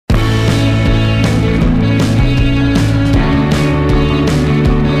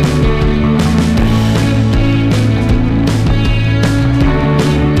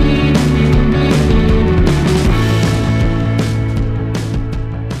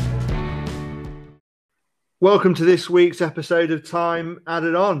Welcome to this week's episode of Time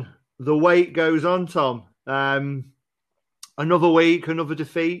Added On. The wait goes on, Tom. Another week, another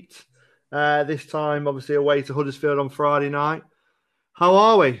defeat. This time, obviously, away to Huddersfield on Friday night. How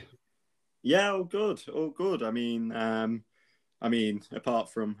are we? Yeah, all good, all good. Apart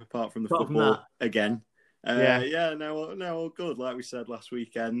from the Apart from football that, again, yeah, yeah, no, all good. Like we said last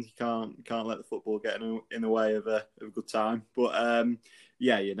weekend, you can't let the football get in the way of a good time. But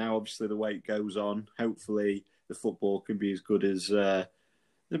yeah, now obviously the wait goes on. Hopefully, the football can be as good as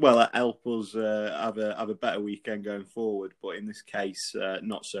help us have a better weekend going forward. But in this case,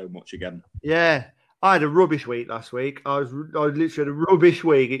 not so much again. yeah. I had a rubbish week last week. I literally had a rubbish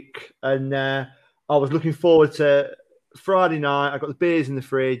week, and I was looking forward to Friday night. I got the beers in the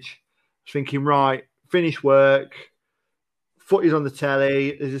fridge, thinking, right, finish work, footy's on the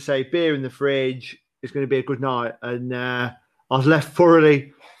telly, as I say, beer in the fridge. It's going to be a good night, and I was left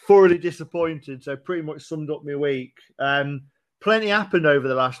thoroughly disappointed. So pretty much summed up my week. Plenty happened over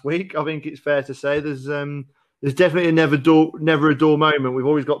the last week. I think it's fair to say there's definitely a never a dull moment. We've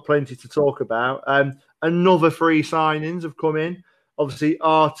always got plenty to talk about. Another three signings have come in. Obviously,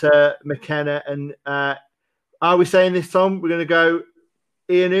 Arter, McKenna, and are we saying this, Tom? We're going to go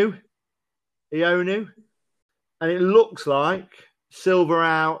Ionu, and it looks like Silver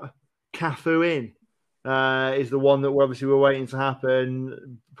out, Cafu in is the one that we're waiting to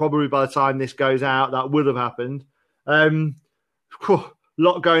happen. Probably by the time this goes out, that will have happened.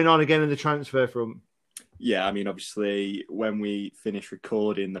 Lot going on again in the transfer front. Yeah, obviously, when we finish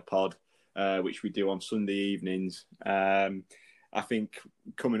recording the pod, which we do on Sunday evenings, I think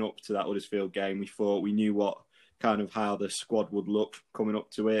coming up to that Huddersfield game, we thought we knew how the squad would look coming up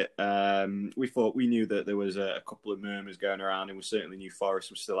to it. We knew that there was a couple of murmurs going around, and we certainly knew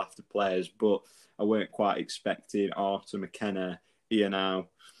Forest was still after players, but I weren't quite expecting Arter, McKenna, Iheanacho,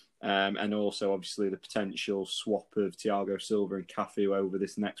 and also obviously the potential swap of Thiago Silva and Cafu over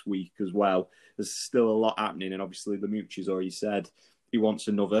this next week as well. There's still a lot happening, and obviously Lamouchi's already said he wants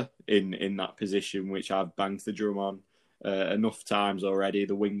another in that position, which I've banged the drum on enough times already,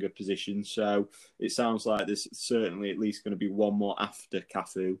 the winger position. So it sounds like there's certainly at least going to be one more after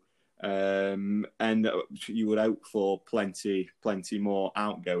Cafu. And you would hope for plenty more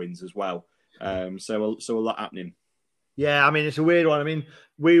outgoings as well. So a lot happening. Yeah, it's a weird one.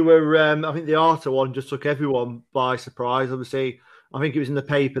 We were, I think the Arter one just took everyone by surprise. Obviously, I think it was in the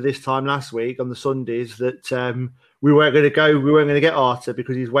paper this time last week on the Sundays that we weren't going to get Arter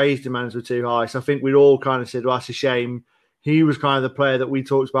because his wage demands were too high. So I think we'd all kind of said, well, that's a shame. He was kind of the player that we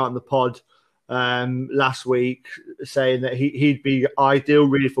talked about in the pod last week, saying that he'd be ideal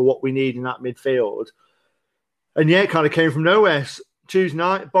really for what we need in that midfield. And yeah, it kind of came from nowhere. Tuesday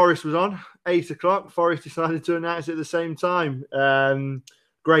night, Boris was on, 8 o'clock. Forest decided to announce it at the same time.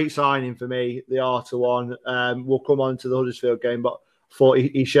 Great signing for me, the Arter one. We'll come on to the Huddersfield game, but I thought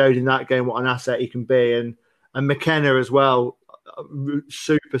he showed in that game what an asset he can be. And McKenna as well,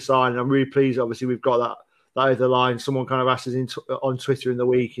 super signing. I'm really pleased, obviously, we've got that over the line. Someone kind of asked us on Twitter in the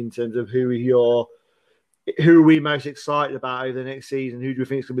week in terms of who are we most excited about over the next season? Who do we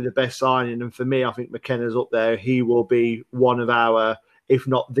think is going to be the best signing? And for me, I think McKenna's up there. He will be one of our, if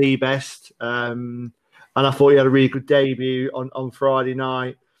not the best. And I thought he had a really good debut on Friday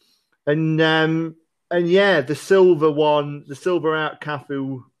night. And yeah, the Silver out,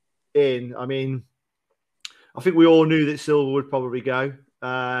 Cafu in. I think we all knew that Silver would probably go.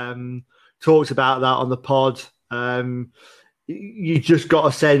 Talked about that on the pod. You just got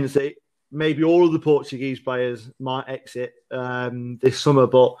a sense that maybe all of the Portuguese players might exit this summer,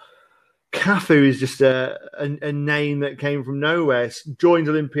 but Cafu is just a name that came from nowhere. Joined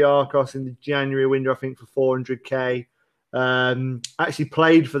Olympiacos in the January window, I think, for 400k. Actually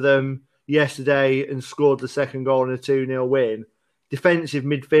played for them yesterday and scored the second goal in a 2-0 win. Defensive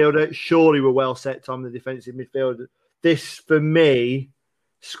midfielder. Surely we're well set, Tom, the defensive midfielder. This, for me,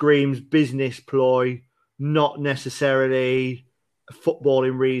 screams business ploy, not necessarily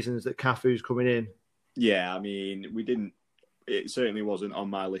footballing reasons that Cafu's coming in. Yeah, it certainly wasn't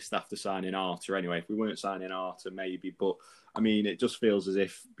on my list after signing Arter anyway. If we weren't signing Arter, maybe. But, it just feels as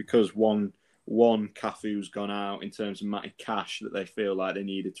if because one Cafu's gone out in terms of Matty Cash that they feel like they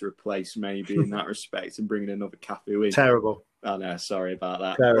needed to replace maybe in that respect and bringing another Cafu in. Terrible. Oh, no, sorry about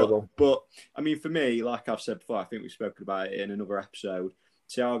that. Terrible. But for me, like I've said before, I think we've spoken about it in another episode,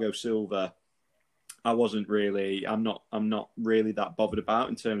 Thiago Silva, I'm not really that bothered about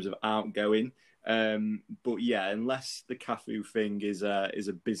in terms of outgoing. But yeah, unless the Cafu thing is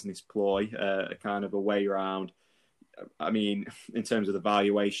a business ploy, a kind of a way around. In terms of the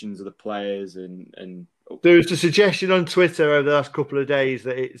valuations of the players and there was a suggestion on Twitter over the last couple of days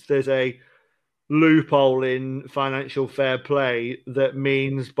that there's a loophole in financial fair play that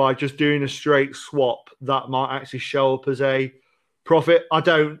means by just doing a straight swap, that might actually show up as a profit. I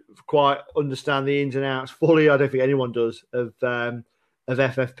don't quite understand the ins and outs fully. I don't think anyone does of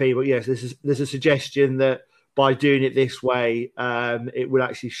FFP, but yes, there's a suggestion that by doing it this way, it would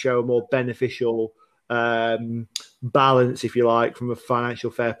actually show a more beneficial balance, if you like, from a financial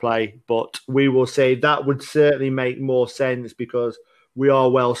fair play. But we will say that would certainly make more sense because we are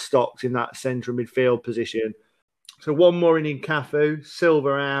well stocked in that central midfield position. So one more in Cafu,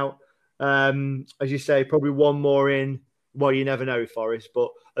 Silva out. As you say, probably one more in. Well, you never know, Forest, but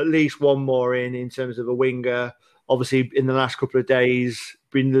at least one more in terms of a winger. Obviously, in the last couple of days,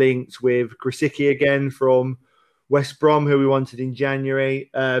 been linked with Grosicki again from West Brom, who we wanted in January.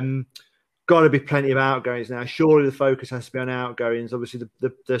 Got to be plenty of outgoings now. Surely the focus has to be on outgoings. Obviously,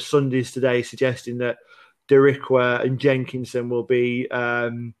 the Sundays today suggesting that Darikwa and Jenkinson will be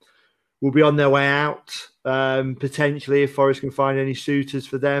on their way out, potentially if Forest can find any suitors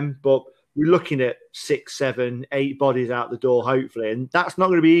for them. But we're looking at 6, 7, 8 bodies out the door, hopefully, and that's not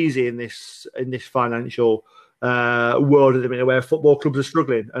going to be easy in this financial world at the minute where football clubs are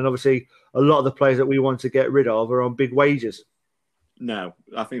struggling. And obviously, a lot of the players that we want to get rid of are on big wages. No,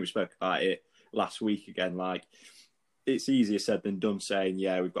 I think we spoke about it last week again. Like, it's easier said than done saying,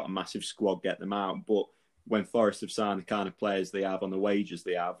 yeah, we've got a massive squad, get them out. But when Forest have signed the kind of players they have on the wages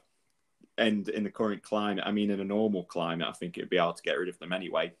they have, and in the current climate, I mean, in a normal climate, I think it'd be hard to get rid of them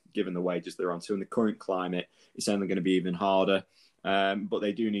anyway, given the wages they're on. So in the current climate, it's only going to be even harder. But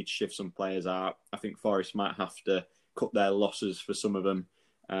they do need to shift some players out. I think Forest might have to cut their losses for some of them.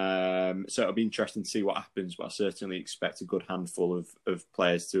 So it'll be interesting to see what happens, but I certainly expect a good handful of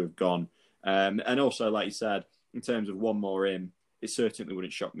players to have gone. And also, like you said, in terms of one more in, it certainly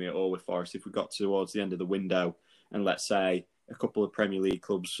wouldn't shock me at all with Forest if we got towards the end of the window and let's say a couple of Premier League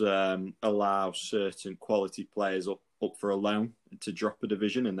clubs allow certain quality players up for a loan to drop a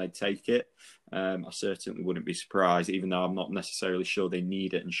division and they'd take it. I certainly wouldn't be surprised, even though I'm not necessarily sure they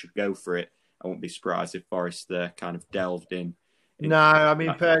need it and should go for it. I wouldn't be surprised if Forest kind of delved in. No, I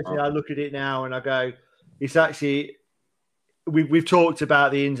mean, personally, I look at it now and I go, it's actually, we've talked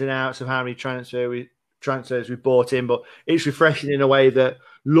about the ins and outs of how many transfers we've bought in, but it's refreshing in a way that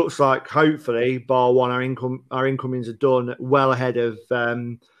looks like, hopefully, bar one, our incomings are done well ahead of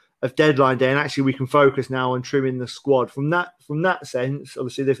deadline day, and actually we can focus now on trimming the squad. From that sense,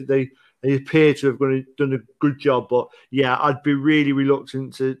 obviously they appear to have done a good job, but yeah, I'd be really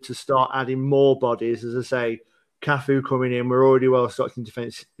reluctant to start adding more bodies. As I say, Cafu coming in, we're already well stocked in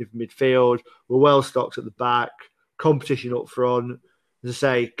defensive midfield, we're well stocked at the back, competition up front. As I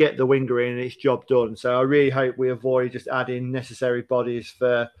say, get the winger in and it's job done. So I really hope we avoid just adding necessary bodies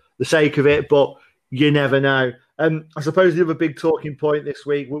for the sake of it, but you never know. I suppose the other big talking point this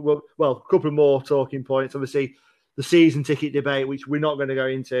week, well, a couple of more talking points. Obviously, the season ticket debate, which we're not going to go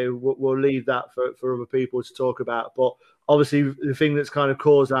into, we'll leave that for other people to talk about. But obviously, the thing that's kind of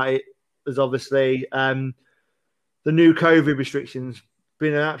caused that is obviously the new COVID restrictions.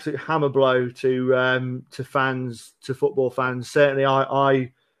 Been an absolute hammer blow to fans, to football fans. Certainly,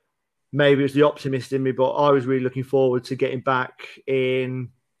 I maybe it's the optimist in me, but I was really looking forward to getting back in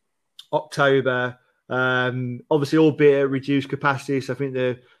October. Obviously, albeit at reduced capacity, so I think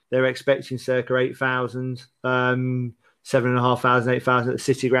they're expecting circa 8,000, 7,500, 8,000 at the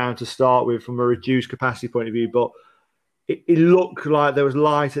City Ground to start with from a reduced capacity point of view, but it looked like there was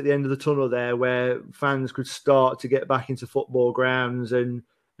light at the end of the tunnel there where fans could start to get back into football grounds and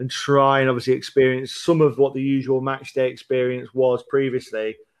try and obviously experience some of what the usual match day experience was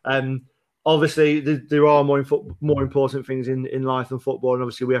previously. Obviously, there are more important things in life than football, and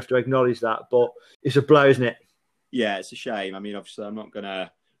obviously we have to acknowledge that, but it's a blow, isn't it? Yeah, it's a shame. I mean, obviously, I'm not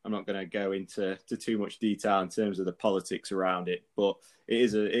gonna go into too much detail in terms of the politics around it, but it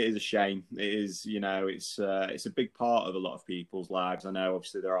is a shame. It is, it's a big part of a lot of people's lives. I know,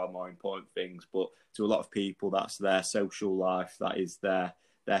 obviously, there are more important things, but to a lot of people, that's their social life. That is their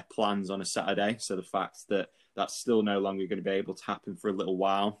plans on a Saturday. So the fact that that's still no longer going to be able to happen for a little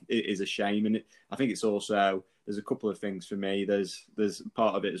while, it is a shame. And I think it's also, there's a couple of things for me. There's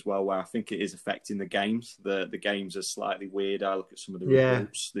part of it as well where I think it is affecting the games. The games are slightly weird. I look at some of the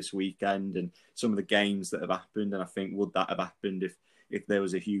results this weekend and some of the games that have happened, and I think, would that have happened if there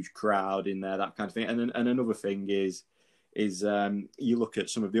was a huge crowd in there, that kind of thing. And another thing is you look at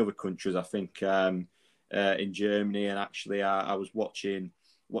some of the other countries. I think in Germany, and actually I was watching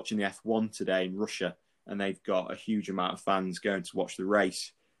the F1 today in Russia, and they've got a huge amount of fans going to watch the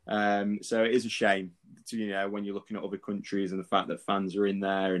race. So it is a shame, when you're looking at other countries and the fact that fans are in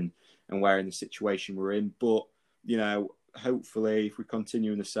there and we're in the situation we're in. But, hopefully if we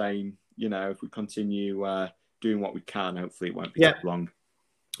continue in the same, if we continue doing what we can, hopefully it won't be Yeah. too long.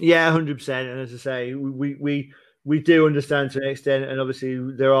 Yeah, 100%. And as I say, we do understand to an extent, and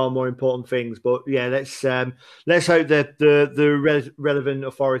obviously there are more important things. But yeah, let's hope that the relevant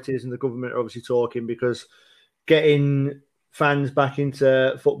authorities and the government are obviously talking, because getting fans back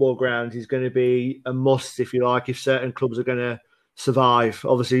into football grounds is going to be a must, if you like, if certain clubs are going to survive.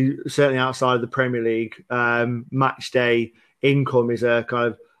 Obviously, certainly outside of the Premier League, match day income is a kind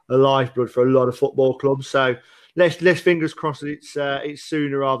of a lifeblood for a lot of football clubs. So let's fingers crossed that it's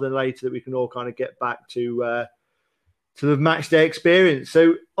sooner rather than later that we can all kind of get back to the match day experience.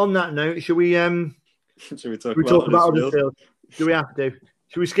 So on that note, should we Should we talk about Huddersfield? Huddersfield? Do we have to?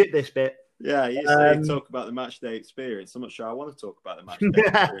 Should we skip this bit? Yeah, you say talk about the match day experience. I'm not sure I want to talk about the match day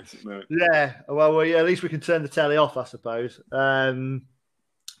experience at the moment. Yeah, well, yeah, at least we can turn the telly off, I suppose.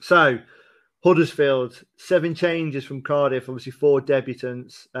 So Huddersfield, 7 changes from Cardiff, obviously 4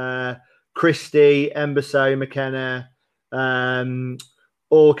 debutants. Christie, Embassaw, McKenna,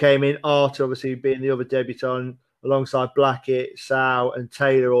 all came in. Art, obviously, being the other debutant, alongside Blackett, Sow, and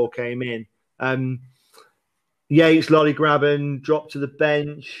Taylor all came in. Yates, Lolly Graben dropped to the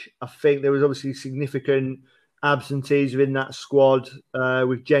bench. I think there was obviously significant absentees within that squad,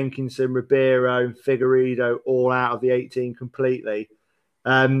 with Jenkinson, Ribeiro, and Figueiredo all out of the 18 completely.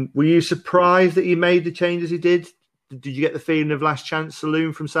 Were you surprised that he made the changes he did? Did you get the feeling of last chance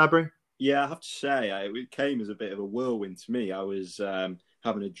saloon from Sabri? Yeah, I have to say, it came as a bit of a whirlwind to me. I was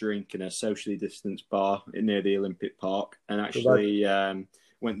having a drink in a socially distanced bar near the Olympic Park, and actually,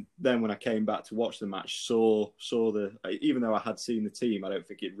 when I came back to watch the match, saw even though I had seen the team, I don't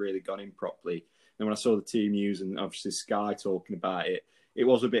think it really gone in properly. And when I saw the team news and obviously Sky talking about it, it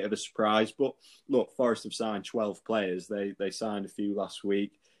was a bit of a surprise. But look, Forest have signed 12 players. They signed a few last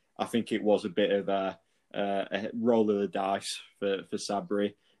week. I think it was a bit of a roll of the dice for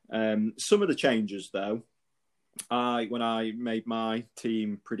Sabri. Some of the changes, though, when I made my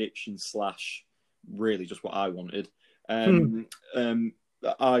team prediction / really just what I wanted,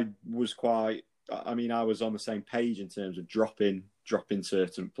 I was I was on the same page in terms of dropping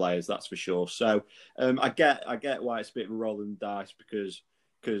certain players, that's for sure. So I get why it's a bit of a roll in the dice, because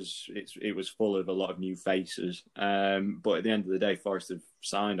it was full of a lot of new faces. But at the end of the day, Forest have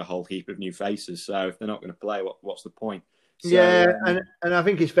signed a whole heap of new faces. So if they're not going to play, what's the point? So, yeah, and I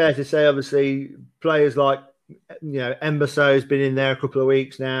think it's fair to say, obviously, players like Embassaw has been in there a couple of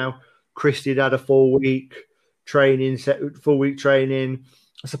weeks now. Christie had a full week training.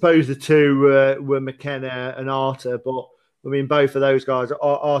 I suppose the two were McKenna and Arter, but I mean, both of those guys.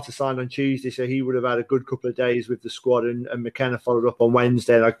 Arter signed on Tuesday, so he would have had a good couple of days with the squad, and McKenna followed up on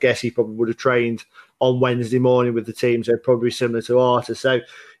Wednesday. And I guess he probably would have trained on Wednesday morning with the team, so probably similar to Arter. So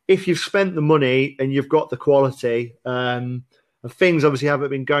if you've spent the money and you've got the quality, and things obviously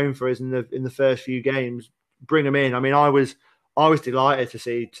haven't been going for us in the first few games, bring them in. I mean, I was delighted to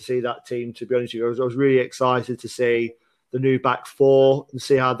see that team. To be honest with you, I was really excited to see the new back four and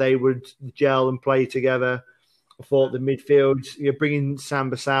see how they would gel and play together. I thought the midfield, bringing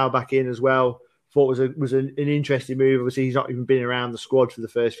Sambasau back in as well, thought was an interesting move. Obviously, he's not even been around the squad for the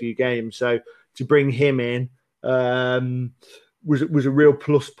first few games, so to bring him in was a real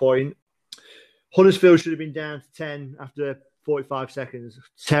plus point. Huddersfield should have been down to 10 after 45 seconds.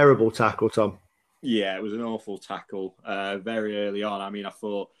 Terrible tackle, Tom. Yeah, it was an awful tackle very early on. I mean, I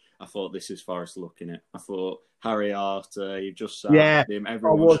thought this is Forest looking it. I thought Harry Arter, you've just sacked him. I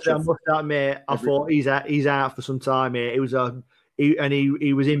must admit, I thought he's out for some time here. It was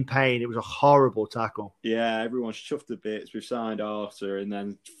he was in pain. It was a horrible tackle. Yeah, everyone's chuffed to bits. We've signed Arter, and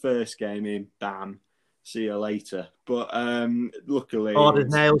then first game in, bam, see you later. But luckily, hard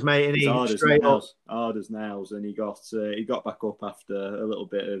as nails, mate. And hard as nails, and he got back up after a little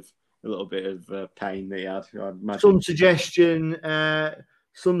bit of pain that he had. Some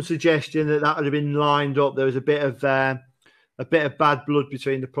suggestion that would have been lined up. There was a bit of bad blood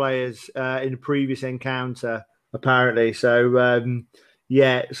between the players in the previous encounter, apparently. So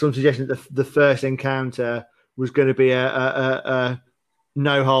some suggestion that the first encounter was going to be a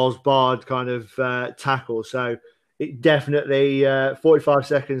no holes barred kind of tackle. So it definitely 45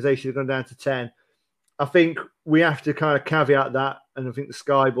 seconds. They should have gone down to 10. I think we have to kind of caveat that, and I think the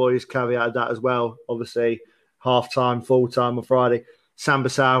Sky Boys caveated that as well. Obviously, half time, full time on Friday.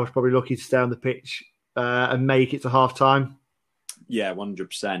 Sambasau was probably lucky to stay on the pitch and make it to half time. Yeah,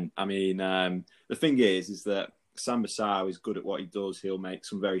 100%. I mean, the thing is that Sambasau is good at what he does. He'll make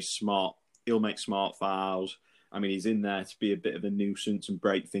smart fouls. I mean, he's in there to be a bit of a nuisance and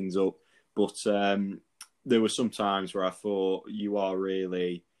break things up. But there were some times where I thought, you are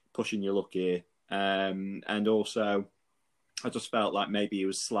really pushing your luck here. And also, I just felt like maybe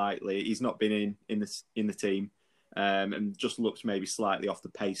he's not been in the team, and just looked maybe slightly off the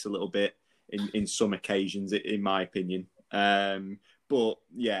pace a little bit in some occasions, in my opinion. But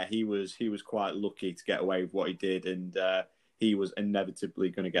yeah, he was quite lucky to get away with what he did, and he was inevitably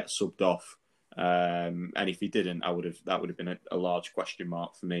going to get subbed off. And if he didn't, that would have been a large question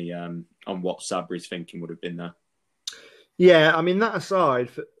mark for me on what Sabri's thinking would have been there. Yeah, I mean, that aside,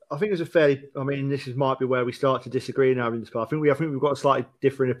 I think it's a fairly. I mean, might be where we start to disagree now in this part. I think we've got slightly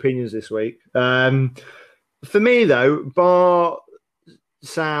different opinions this week. For me, though, bar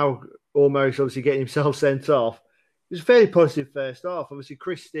Sal almost obviously getting himself sent off, it was a fairly positive first half. Obviously,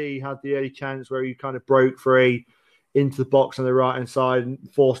 Christie had the early chance where he kind of broke free into the box on the right hand side and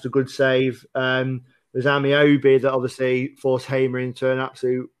forced a good save. There's Amiobi that obviously forced Hamer into an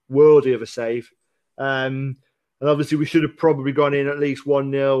absolute worldie of a save. And obviously, we should have probably gone in at least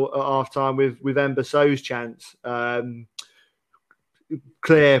 1-0 at half time with Ember So's chance.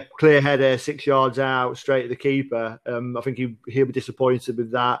 Clear header, 6 yards out, straight at the keeper. I think he'll be disappointed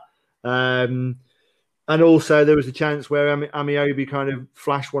with that. And also, there was a chance where Amiobi kind of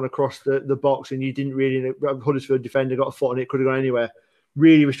flashed one across the box, and you didn't really. Huddersfield defender got a foot on it, could have gone anywhere.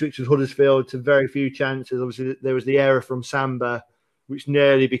 Really restricted Huddersfield to very few chances. Obviously, there was the error from Samba, which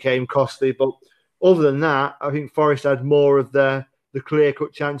nearly became costly. But other than that, I think Forest had more of the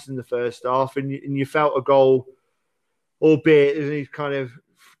clear-cut chance in the first half, and you felt a goal, albeit these kind of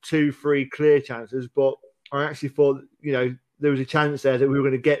 2-3 clear chances. But I actually thought, there was a chance there that we were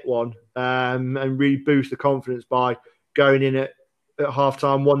going to get one and really boost the confidence by going in at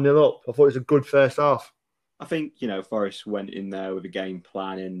half-time 1-0 up. I thought it was a good first half. I think, Forest went in there with a game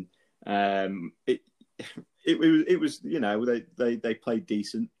plan, and it was they played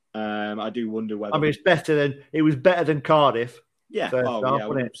decent. I do wonder whether... I mean, it was better than Cardiff. Yeah, half,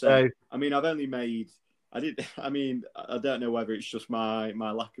 100%. So... I mean, I don't know whether it's just my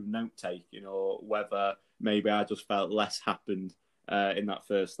lack of note taking or whether maybe I just felt less happened in that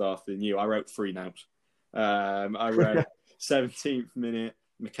first half than you. I wrote 3 notes. I wrote 17th minute,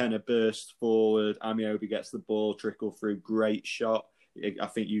 McKenna bursts forward, Amiobi gets the ball, trickle through, great shot. I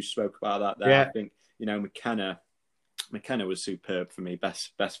think you spoke about that there. Yeah. I think, McKenna was superb for me,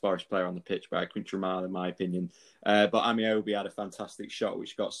 best Forest player on the pitch by a country mile, in my opinion. But Amiobi had a fantastic shot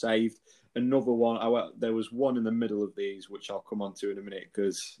which got saved. Another one, there was one in the middle of these, which I'll come on to in a minute,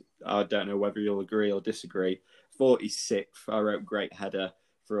 because I don't know whether you'll agree or disagree. 46th, I wrote great header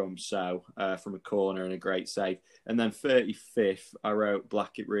from So, from a corner and a great save. And then 35th, I wrote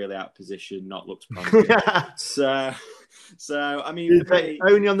Blackett really out of position, not looked promising. so I mean...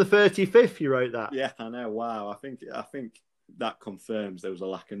 Only on the 35th you wrote that? Yeah, I know, wow. I think that confirms there was a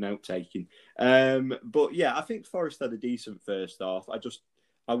lack of note-taking. But yeah, I think Forest had a decent first half.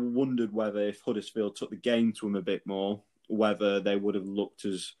 I wondered whether if Huddersfield took the game to them a bit more, whether they would have looked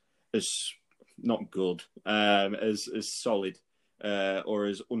as not good, as solid or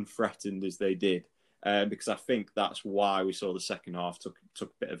as unthreatened as they did. Because I think that's why we saw the second half took a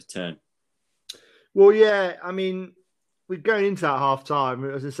bit of a turn. Well, yeah, I mean, we're going into that half time.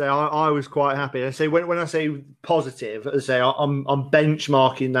 As I say, I was quite happy. I say when I say positive, as I say, I'm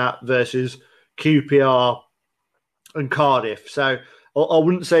benchmarking that versus QPR and Cardiff. So I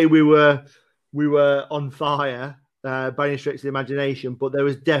wouldn't say we were on fire by any stretch of the imagination, but there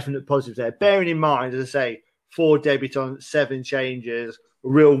was definite positives there. Bearing in mind, as I say, 4 debutants, 7 changes.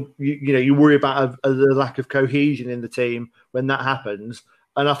 You worry about the lack of cohesion in the team when that happens.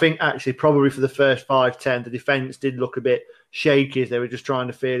 And I think actually probably for the first 5-10, the defence did look a bit shaky as they were just trying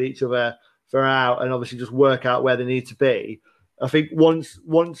to feel each other for out and obviously just work out where they need to be. I think once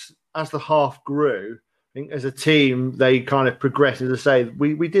as the half grew, I think as a team, they kind of progressed. As I say,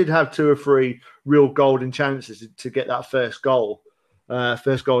 we did have 2 or 3 real golden chances to get that first goal of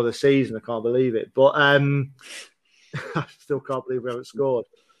the season. I can't believe it. But I still can't believe we haven't scored.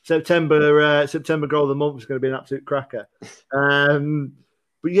 September goal of the month is going to be an absolute cracker.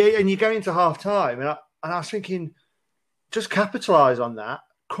 But yeah, and you go into half time, and I was thinking, just capitalise on that,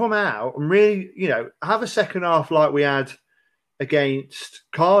 come out and really, have a second half like we had against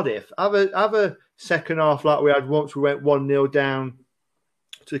Cardiff. Have a second half like we had once we went 1-0 down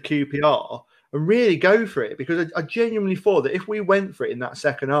to QPR and really go for it, because I genuinely thought that if we went for it in that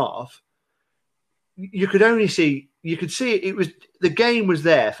second half, you could see it was the game was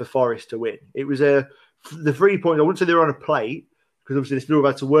there for Forest to win. It was the 3 points. I wouldn't say they were on a plate because obviously they still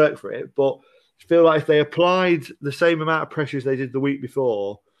had to work for it, but I feel like if they applied the same amount of pressure as they did the week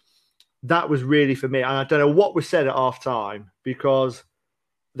before, that was really for me. And I don't know what was said at half time because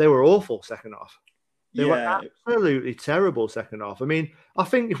they were awful second half. They were absolutely terrible second half. I mean, I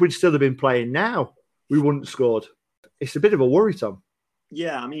think if we'd still have been playing now, we wouldn't have scored. It's a bit of a worry, Tom.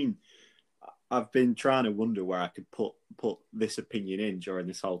 Yeah, I mean, I've been trying to wonder where I could put this opinion in during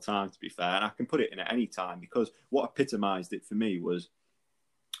this whole time, to be fair. And I can put it in at any time, because what epitomised it for me was,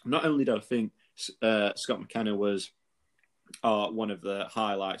 not only did I think Scott McKenna was one of the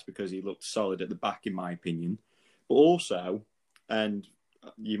highlights because he looked solid at the back, in my opinion, but also, and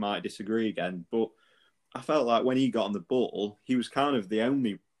you might disagree again, but I felt like when he got on the ball, he was kind of the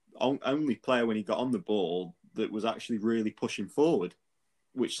only player when he got on the ball that was actually really pushing forward,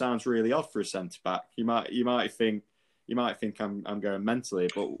 which sounds really odd for a centre back. You might think I'm going mentally,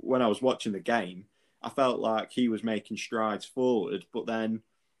 but when I was watching the game, I felt like he was making strides forward, but then,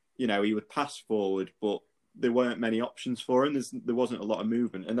 you know, he would pass forward, but there weren't many options for him. There wasn't a lot of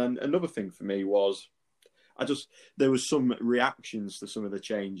movement. And then another thing for me was, there was some reactions to some of the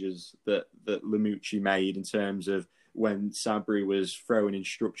changes that Lamouchi made, in terms of when Sabri was throwing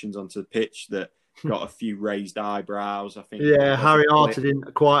instructions onto the pitch that got a few raised eyebrows. I think. Yeah, Harry Arter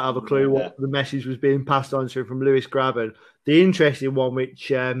didn't quite have a clue what the message was being passed on to him from Lewis Graben. The interesting one,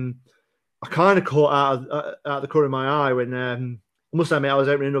 which I kind of caught out of the corner of my eye when I must admit I was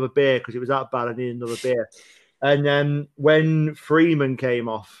opening another beer because it was that bad. I needed another beer. And when Freeman came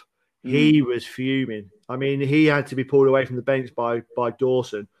off, he was fuming. I mean, he had to be pulled away from the bench by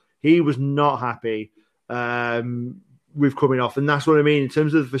Dawson. He was not happy with coming off. And that's what I mean in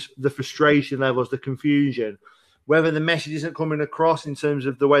terms of the frustration levels, the confusion, whether the message isn't coming across in terms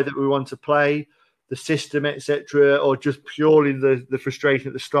of the way that we want to play, the system, etc., or just purely the frustration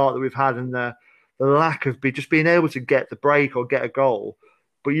at the start that we've had and the lack of just being able to get the break or get a goal.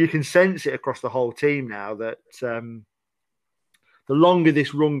 But you can sense it across the whole team now that the longer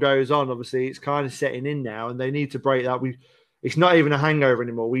this run goes on, obviously it's kind of setting in now, and they need to break that. It's not even a hangover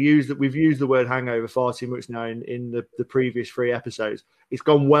anymore. We've used the word hangover far too much now in the previous 3 episodes. It's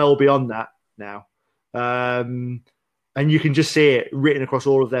gone well beyond that now. And you can just see it written across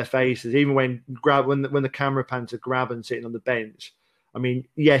all of their faces. Even when the camera pans to Graben sitting on the bench, I mean,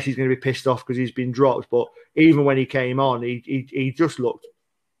 yes, he's going to be pissed off because he's been dropped, but even when he came on, he just looked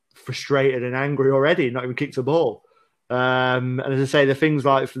frustrated and angry already, not even kicked a ball. And as I say, the things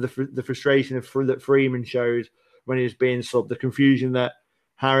like the frustration that Freeman showed when he was being subbed, the confusion that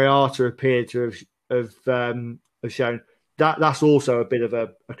Harry Arter appeared to have shown, that's also a bit of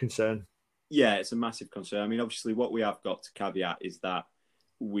a concern. Yeah, it's a massive concern. I mean, obviously, what we have got to caveat is that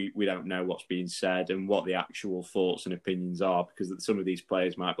we don't know what's being said and what the actual thoughts and opinions are, because some of these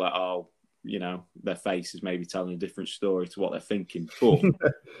players might be like, oh, you know, their face is maybe telling a different story to what they're thinking.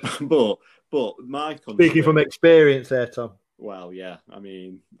 But my concern, speaking from experience there, Tom. Well, yeah, I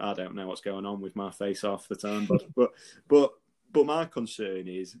mean, I don't know what's going on with my face half the time, but my concern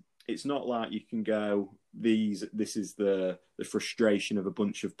is, it's not like you can go, this is the frustration of a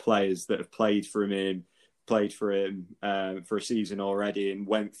bunch of players that have played for him for a season already and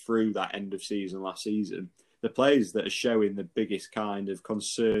went through that end of season last season. The players that are showing the biggest kind of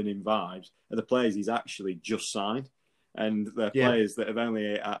concerning vibes are the players he's actually just signed, and the players that have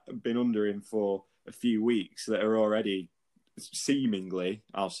only been under him for a few weeks that are already seemingly,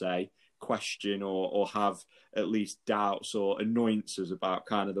 I'll say, question or have at least doubts or annoyances about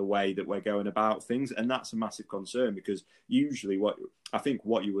kind of the way that we're going about things. And that's a massive concern, because usually what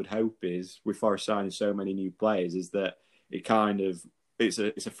you would hope is, with Forest signing so many new players, is that it kind of, it's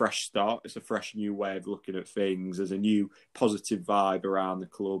a fresh start. It's a fresh new way of looking at things. There's a new positive vibe around the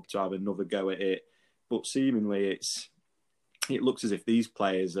club to have another go at it. But seemingly it looks as if these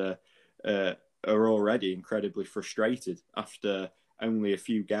players are already incredibly frustrated after only a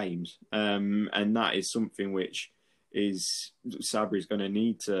few games, and that is something which is Sabri's going to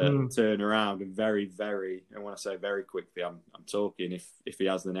need to turn around, and very, very, and when I say very quickly, I'm talking if he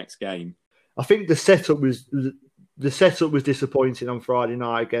has the next game. I think the setup was disappointing on Friday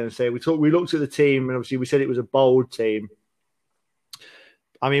night again. So we looked at the team, and obviously we said it was a bold team.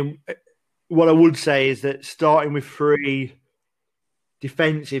 I mean, what I would say is that starting with 3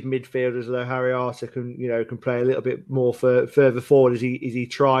 defensive midfielders, although Harry Arter can play a little bit more further forward as he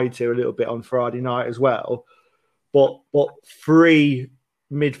tried to a little bit on Friday night as well. But 3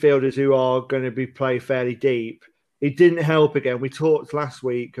 midfielders who are going to be play fairly deep. It didn't help again. We talked last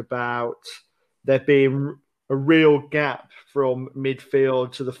week about there being a real gap from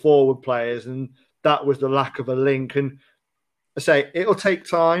midfield to the forward players, and that was the lack of a link. And I say it'll take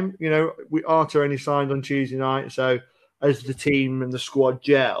time. You know, Arter only signed on Tuesday night, so as the team and the squad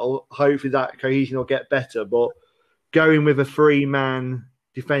gel, hopefully that cohesion will get better. But going with a 3-man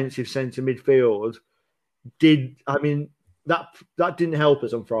defensive centre midfield that didn't help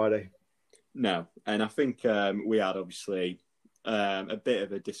us on Friday. No, and I think we had obviously a bit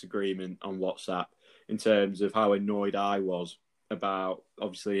of a disagreement on WhatsApp in terms of how annoyed I was about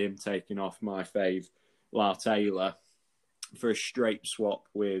obviously him taking off my fave Lyle Taylor for a straight swap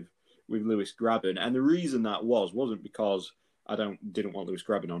with Lewis Grabban. And the reason that wasn't because I didn't want Lewis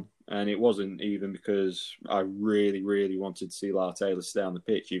Grabban on, and it wasn't even because I really, really wanted to see Lyle Taylor stay on the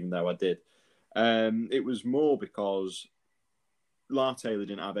pitch, even though I did. It was more because Lyle Taylor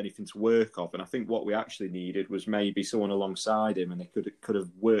didn't have anything to work off, and I think what we actually needed was maybe someone alongside him, and they could have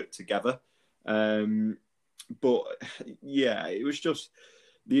worked together. But yeah, it was just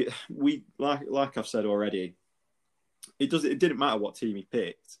like I've said already. It didn't matter what team he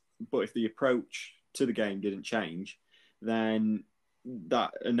picked, but if the approach to the game didn't change, then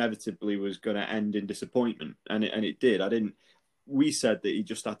that inevitably was going to end in disappointment, and it did. We said that he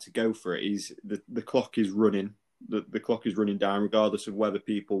just had to go for it. The clock is running. The clock is running down, regardless of whether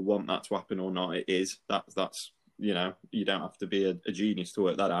people want that to happen or not. It is. That's you don't have to be a genius to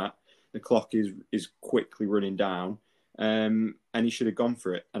work that out. The clock is quickly running down, and he should have gone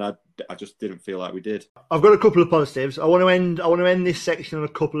for it. And I just didn't feel like we did. I've got a couple of positives. I want to end this section on a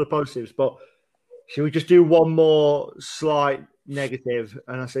couple of positives, but should we just do one more slight negative?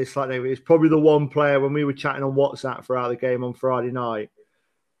 And I say slight negative. It's probably the one player when we were chatting on WhatsApp throughout the game on Friday night.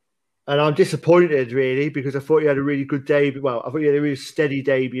 And I'm disappointed, really, because I thought he had a really good debut. Well, I thought he had a really steady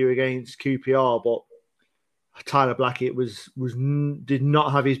debut against QPR, but Tyler Blackett did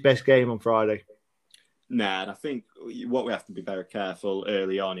not have his best game on Friday. Nah, and I think what we have to be very careful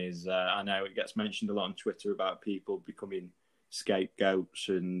early on is, I know it gets mentioned a lot on Twitter about people becoming scapegoats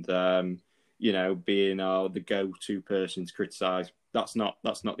and being the go-to person to criticise. That's not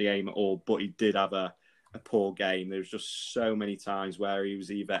the aim at all. But he did have a poor game. There was just so many times where he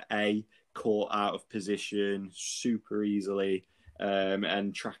was either caught out of position super easily,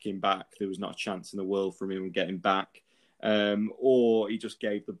 and tracking back. There was not a chance in the world from him getting back, or he just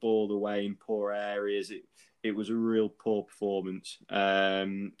gave the ball away in poor areas. It was a real poor performance,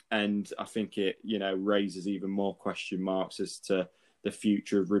 and I think it raises even more question marks as to the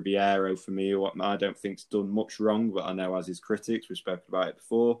future of Ribeiro for me. What I don't think's done much wrong, but I know as his critics, we've spoken about it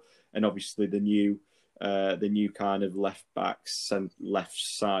before, and obviously the new kind of left-sided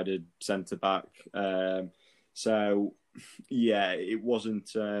centre back. So yeah, it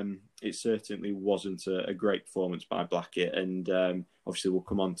wasn't. It certainly wasn't a great performance by Blackett, and obviously we'll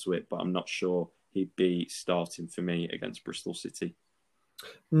come on to it. But I'm not sure he'd be starting for me against Bristol City.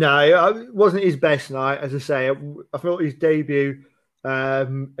 No, it wasn't his best night. As I say, I thought his debut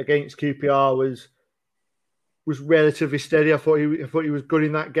against QPR was relatively steady. I thought he was good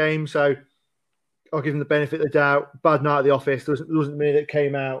in that game, so I'll give him the benefit of the doubt. Bad night at the office. There wasn't many that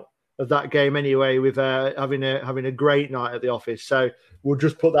came out of that game anyway with having a great night at the office. So we'll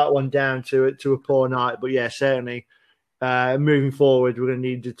just put that one down to a poor night. But yeah, certainly moving forward, we're going to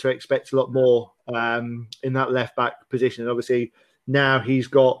need to expect a lot more in that left back position. And obviously now he's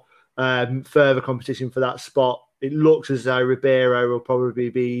got further competition for that spot. It looks as though Ribeiro will probably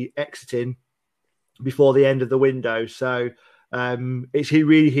be exiting before the end of the window. So it's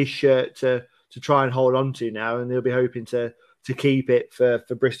really his shirt to try and hold on to now, and they'll be hoping to keep it for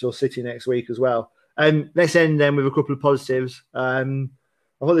Bristol City next week as well. Let's end then with a couple of positives. I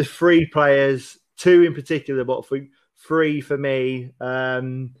thought there's three players, two in particular, but three for me,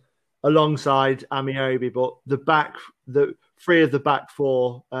 alongside Amiobi, but the three of the back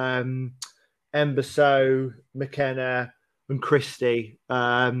four, Embasso, McKenna and Christie,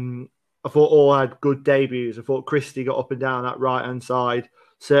 I thought all had good debuts. I thought Christie got up and down that right-hand side,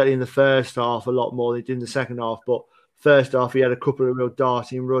 certainly in the first half, a lot more than he did in the second half. But first half, he had a couple of real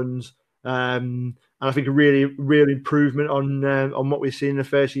darting runs. And I think a really, real improvement on what we've seen in the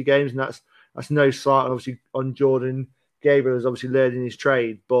first few games. And that's no slight, obviously, on Jordan Gabriel is obviously learning his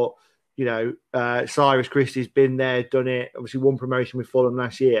trade. But, Cyrus Christie's been there, done it, obviously won promotion with Fulham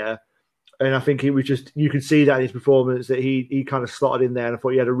last year. And I think it was just, you could see that in his performance that he kind of slotted in there. And I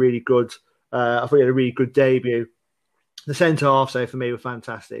thought he had a really good debut. The centre half, so for me, were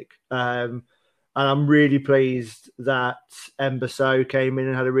fantastic. And I'm really pleased that Embasso came in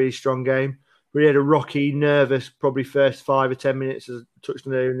and had a really strong game. We had a rocky, nervous, probably first 5 or 10 minutes, as I touched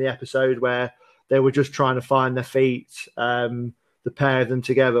on earlier in the episode, where they were just trying to find their feet, the pair of them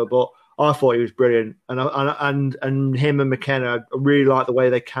together. But I thought he was brilliant. And him and McKenna, I really liked the way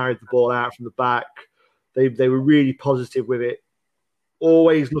they carried the ball out from the back. They were really positive with it,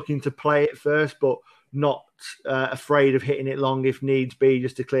 always looking to play it first, but not afraid of hitting it long if needs be,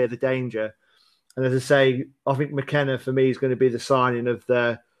 just to clear the danger. And as I say, I think McKenna for me is going to be the signing of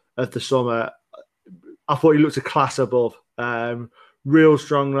the summer. I thought he looked a class above. Real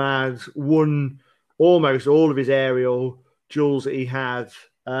strong lads, won almost all of his aerial duels that he had.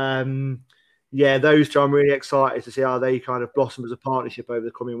 yeah, those two I'm really excited to see how they kind of blossom as a partnership over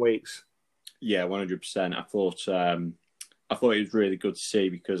the coming weeks. Yeah, 100%. I thought it was really good to see,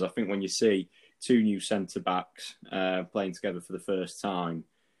 because I think when you see two new centre backs playing together for the first time,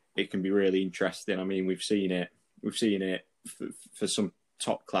 it can be really interesting. I mean, we've seen it for some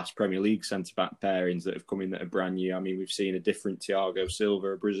top class Premier League centre back pairings that have come in that are brand new. I mean, we've seen a different Thiago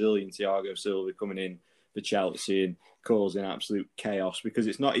Silva, a Brazilian Thiago Silva, coming in for Chelsea and causing absolute chaos, because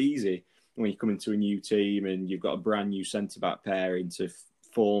it's not easy when you come into a new team and you've got a brand new centre back pairing to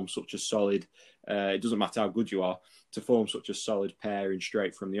form such a solid. It doesn't matter how good you are, to form such a solid pairing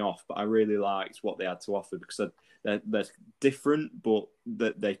straight from the off. But I really liked what they had to offer, because they're different, but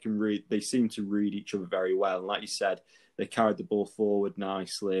that they seem to read each other very well. And like you said, they carried the ball forward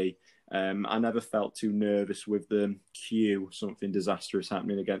nicely. I never felt too nervous with them. Something disastrous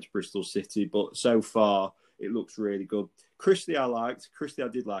happening against Bristol City, but so far it looks really good. Christie I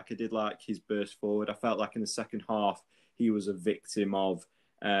did like. I did like his burst forward. I felt like in the second half he was a victim of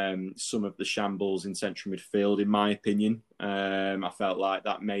some of the shambles in central midfield, in my opinion. I felt like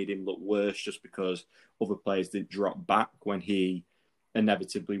that made him look worse, just because other players didn't drop back when he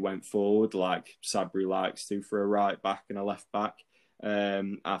inevitably went forward, like Sabri likes to, for a right back and a left back.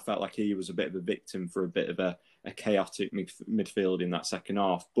 I felt like he was a bit of a victim for a bit of a chaotic midfield in that second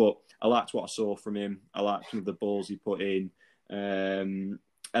half. But I liked what I saw from him. I liked some of the balls he put in. And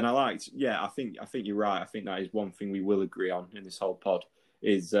I liked, I think you're right. I think that is one thing we will agree on in this whole pod,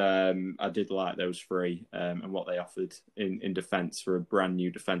 is I did like those three and what they offered in defence, for a brand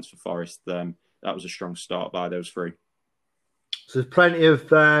new defence for Forest. That was a strong start by those three. So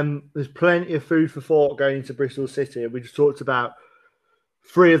there's plenty of food for thought going into Bristol City. We just talked about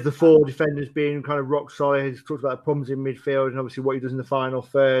three of the four defenders being kind of rock solid. He's talked about the problems in midfield and obviously what he does in the final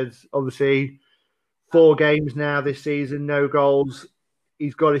thirds. Obviously, 4 games now this season, no goals.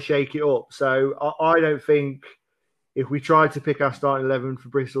 He's got to shake it up. So I don't think, if we tried to pick our starting 11 for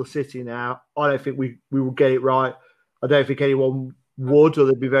Bristol City now, I don't think we will get it right. I don't think anyone would, or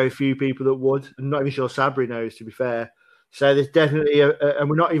there'd be very few people that would. I'm not even sure Sabri knows, to be fair. So there's definitely, and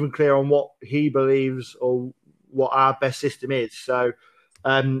we're not even clear on what he believes or what our best system is. So,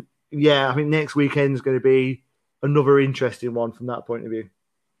 I think next weekend is going to be another interesting one from that point of view.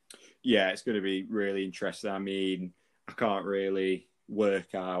 Yeah, it's going to be really interesting. I mean, I can't really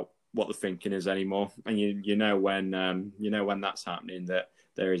work out what the thinking is anymore, and you know when that's happening, that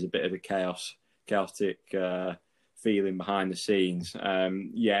there is a bit of a chaotic feeling behind the scenes.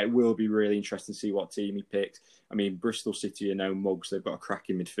 It will be really interesting to see what team he picks. I mean, Bristol City are no mugs. They've got a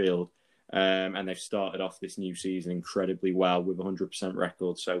cracking midfield, and they've started off this new season incredibly well with 100%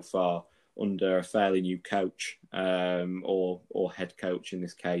 record so far under a fairly new coach, or head coach in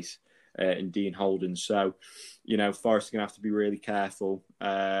this case, in Dean Holden. So, Forest are going to have to be really careful.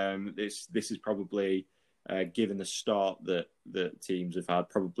 This is probably, given the start that teams have had,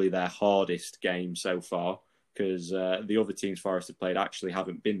 probably their hardest game so far, because the other teams Forest have played actually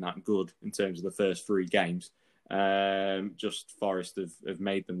haven't been that good in terms of the first 3 games. Just Forest have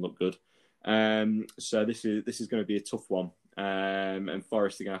made them look good. So this is going to be a tough one. And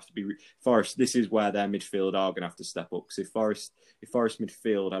Forest are going to have to be Forest. This is where their midfield are going to have to step up, because if Forest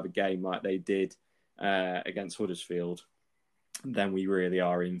midfield have a game like they did against Huddersfield, then we really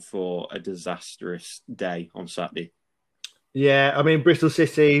are in for a disastrous day on Saturday. Yeah, I mean, Bristol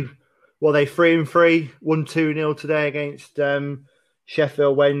City, they 3-3, won 2-0 today against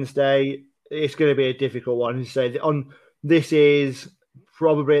Sheffield Wednesday. It's going to be a difficult one. This is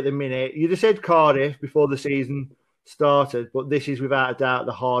probably at the minute. You just said Cardiff before the season started, but this is without a doubt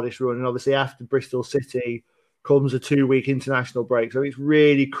the hardest run. And obviously, after Bristol City comes a 2-week international break, so it's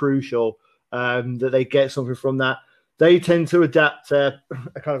really crucial that they get something from that. They tend to adapt a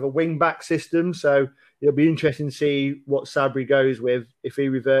kind of a wing-back system, so it'll be interesting to see what Sabri goes with, if he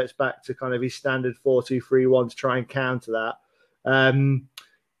reverts back to kind of his standard 4-2-3-1 to try and counter that.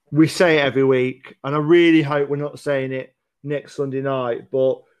 We say it every week, and I really hope we're not saying it next Sunday night,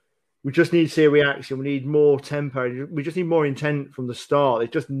 but we just need to see a reaction. We need more tempo. We just need more intent from the start. They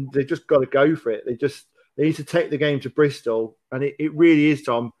just got to go for it. They need to take the game to Bristol, and it really is,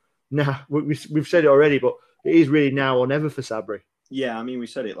 Tom. Now we've said it already, but it is really now or never for Sabri. Yeah, I mean, we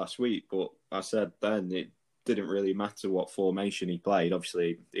said it last week, but I said then it didn't really matter what formation he played.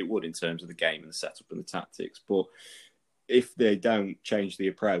 Obviously, it would in terms of the game and the setup and the tactics. But if they don't change the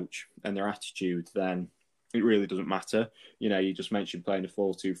approach and their attitude, then it really doesn't matter. You just mentioned playing a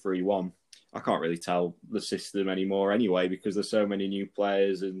 4-2-3-1. I can't really tell the system anymore anyway, because there's so many new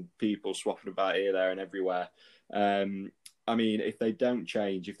players and people swapping about here, there and everywhere. I mean, if they don't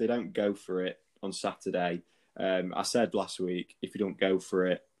change, if they don't go for it on Saturday, I said last week, if you don't go for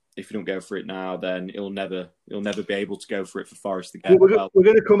it if you don't go for it now, then he'll never be able to go for it for Forest again. We're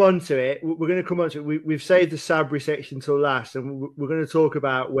going to come on to it. We've saved the Sabri section till last, and we're going to talk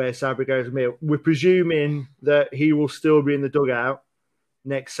about where Sabri goes from here. We're presuming that he will still be in the dugout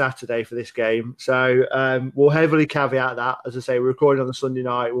next Saturday for this game. So we'll heavily caveat that. As I say, we're recording on the Sunday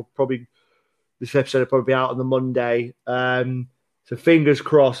night. This episode will probably be out on the Monday. So fingers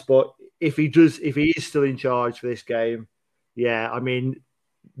crossed. But if he is still in charge for this game, yeah, I mean,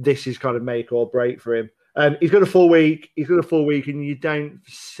 this is kind of make or break for him. He's got a full week. And you don't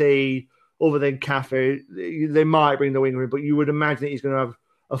see, other than Cafu, they might bring the winger in, but you would imagine that he's going to have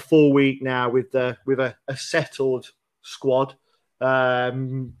a full week now with a settled squad.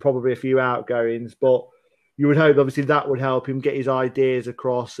 Probably a few outgoings, but you would hope obviously that would help him get his ideas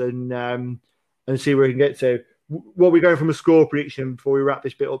across and see where he can get to. What are we going from a score prediction before we wrap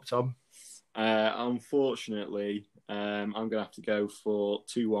this bit up, Tom? Unfortunately, I'm going to have to go for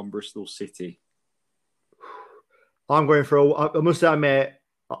 2-1 Bristol City. I'm going for I must admit,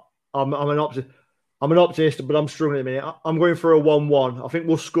 I'm an optimist, but I'm struggling at the minute. I'm going for a 1-1. I think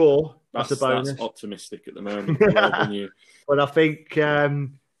we'll score. That's a bonus. That's optimistic at the moment. But I think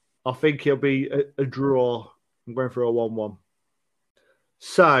it'll be a draw. I'm going for a 1-1.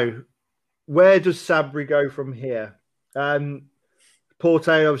 So, where does Sabri go from here? Paul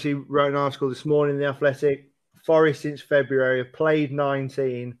Taylor obviously wrote an article this morning in The Athletic. Forest since February have played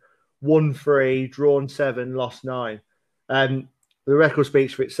 19, won 3, drawn 7, lost 9. The record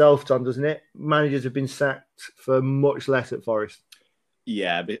speaks for itself, Tom, doesn't it? Managers have been sacked for much less at Forest.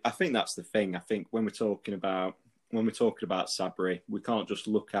 Yeah, but I think that's the thing. I think when we're talking about Sabri, we can't just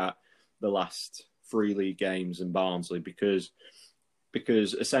look at the last 3 league games and Barnsley because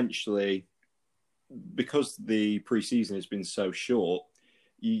essentially, because the pre-season has been so short,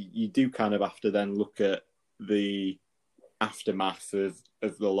 you do kind of have to then look at the aftermath of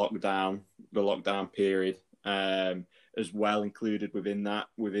the lockdown period, as well included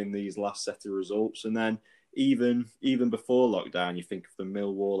within these last set of results. And then even before lockdown, you think of the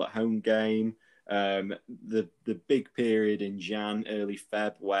Millwall at home game, the big period in early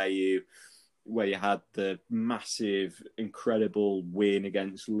Feb where you had the massive, incredible win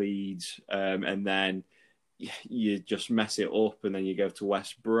against Leeds, and then you just mess it up, and then you go to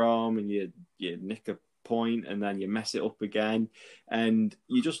West Brom and you nick a point, and then you mess it up again, and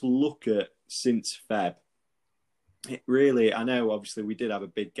you just look at since Feb. It really, I know obviously we did have a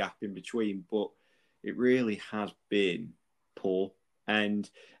big gap in between, but it really has been poor. And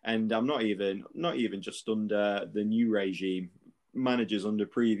I'm not even just under the new regime. Managers under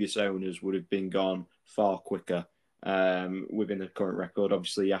previous owners would have been gone far quicker within the current record.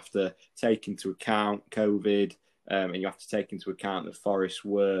 Obviously, you have to take into account COVID, and you have to take into account that Forest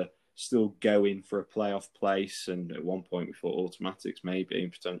were still going for a playoff place, and at one point we thought automatics maybe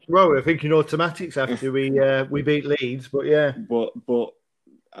potentially. Well, we're thinking automatics after we beat Leeds, but yeah. But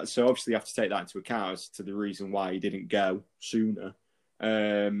so obviously you have to take that into account as to the reason why he didn't go sooner.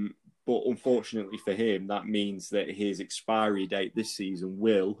 But unfortunately for him, that means that his expiry date this season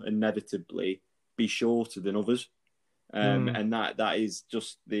will inevitably be shorter than others. And that is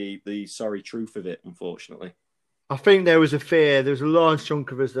just the sorry truth of it, unfortunately. I think there was a large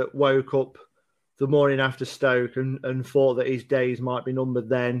chunk of us that woke up the morning after Stoke and thought that his days might be numbered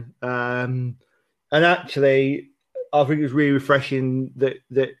then. And actually, I think it was really refreshing that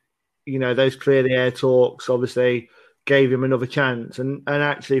those clear the air talks obviously gave him another chance. And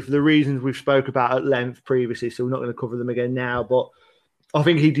actually, for the reasons we've spoke about at length previously, so we're not going to cover them again now, but I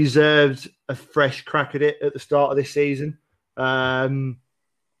think he deserved a fresh crack at it at the start of this season. And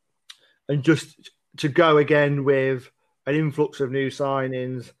just to go again with an influx of new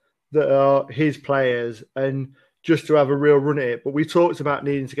signings that are his players and just to have a real run at it. But we talked about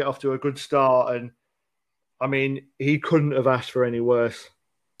needing to get off to a good start. And I mean, he couldn't have asked for any worse.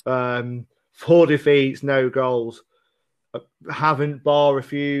 4 defeats, no goals. Haven't bar a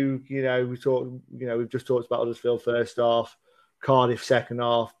few, we've just talked about Huddersfield first half, Cardiff second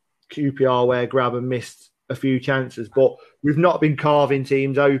half, QPR where Grabban missed a few chances, but we've not been carving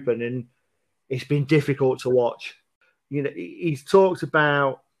teams open and it's been difficult to watch. He's talked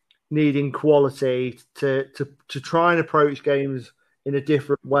about needing quality to try and approach games in a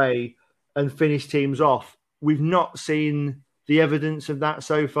different way and finish teams off. We've not seen the evidence of that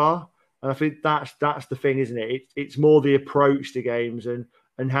so far. And I think that's the thing, isn't it? It's more the approach to games and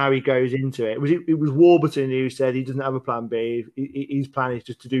how he goes into it. It was Warburton who said he doesn't have a plan B. His plan is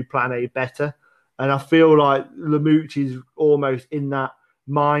just to do plan A better. And I feel like Lamouche is almost in that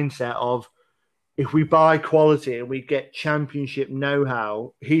mindset of if we buy quality and we get championship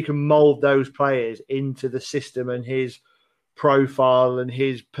know-how, he can mould those players into the system and his profile and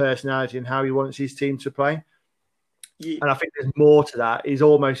his personality and how he wants his team to play. Yeah, And I think there's more to that. Is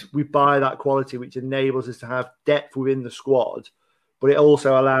almost we buy that quality, which enables us to have depth within the squad, but it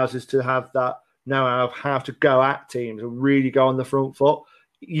also allows us to have that know-how of how to go at teams and really go on the front foot.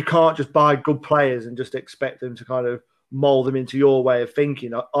 You can't just buy good players and just expect them to kind of mold them into your way of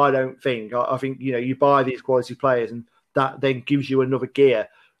thinking. I don't think. I think you buy these quality players, and that then gives you another gear.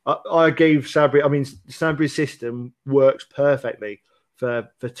 I gave Sabri. I mean, Sabri's system works perfectly for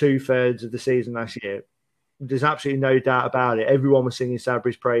 2/3 of the season last year. There's absolutely no doubt about it. Everyone was singing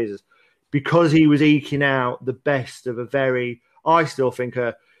Sabri's praises because he was eking out the best of a very. I still think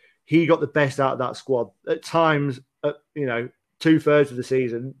he got the best out of that squad. At times, 2/3 of the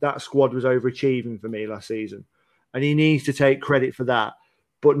season, that squad was overachieving for me last season, and he needs to take credit for that.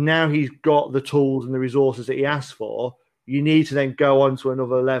 But now he's got the tools and the resources that he asked for. You need to then go on to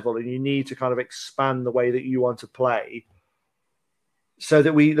another level, and you need to kind of expand the way that you want to play, so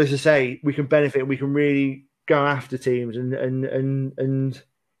that we, let's just say, we can benefit. We can really go after teams and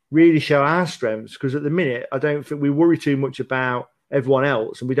really show our strengths. Because at the minute, I don't think we worry too much about everyone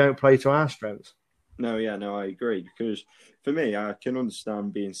else, and we don't play to our strengths. No, I agree. Because for me, I can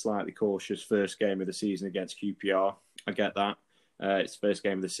understand being slightly cautious first game of the season against QPR. I get that. It's the first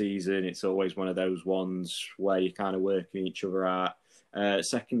game of the season. It's always one of those ones where you're kind of working each other out.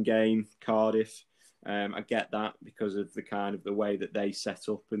 Second game, Cardiff. I get that because of the kind of the way that they set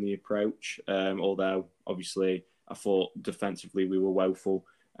up and the approach. Although, obviously, I thought defensively we were woeful.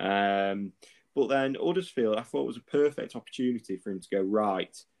 But then Huddersfield, I thought it was a perfect opportunity for him to go,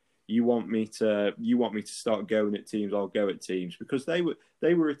 right, you want me to start going at teams, I'll go at teams. Because they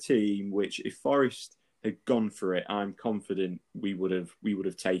were a team which, if Forest had gone for it, I'm confident we would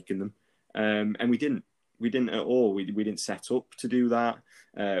have taken them. And we didn't. We didn't at all. We didn't set up to do that.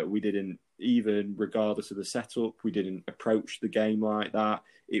 We didn't, even regardless of the setup, we didn't approach the game like that.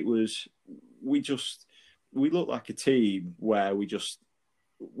 It was, we look like a team where we just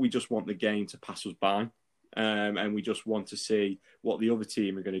want the game to pass us by. And we just want to see what the other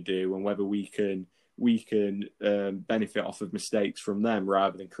team are going to do and whether we can benefit off of mistakes from them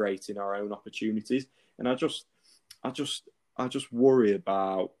rather than creating our own opportunities. And I just worry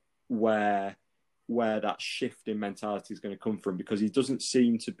about where that shift in mentality is going to come from, because he doesn't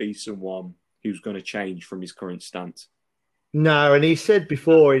seem to be someone who's going to change from his current stance. No, and he said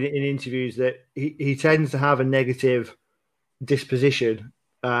before in interviews that he tends to have a negative disposition,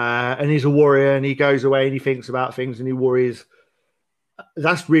 and he's a worrier, and he goes away and he thinks about things and he worries.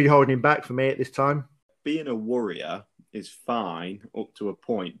 That's really holding him back for me at this time. Being a worrier is fine up to a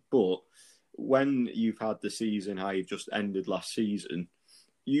point, but when you've had the season how you've just ended last season,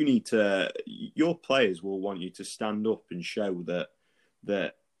 your players will want you to stand up and show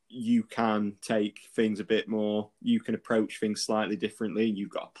that you can take things a bit more, you can approach things slightly differently, you've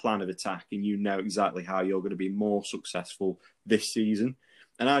got a plan of attack and you know exactly how you're going to be more successful this season.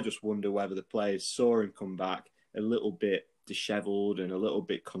 And I just wonder whether the players saw him come back a little bit dishevelled and a little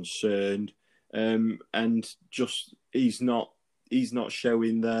bit concerned, and just he's not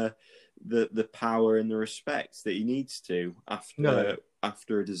showing the power and the respect that he needs to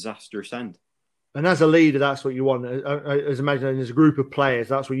after a disastrous end. And as a leader, that's what you want. As a group of players,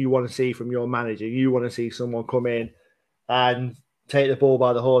 that's what you want to see from your manager. You want to see someone come in and take the ball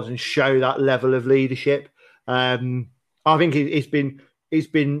by the horns and show that level of leadership. I think it's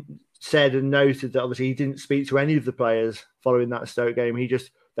been said and noted that obviously he didn't speak to any of the players following that Stoke game.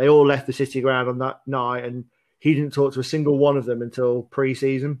 They all left the City ground on that night, and he didn't talk to a single one of them until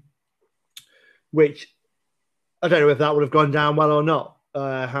pre-season, which I don't know if that would have gone down well or not.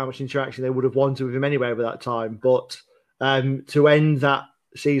 How much interaction they would have wanted with him anyway over that time. But to end that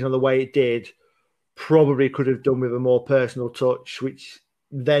season the way it did, probably could have done with a more personal touch, which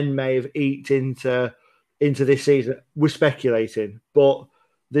then may have eked into this season. We're speculating, but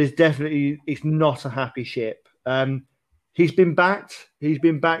there's definitely, it's not a happy ship. He's been backed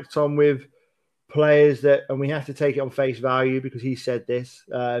on with players that, and we have to take it on face value because he said this.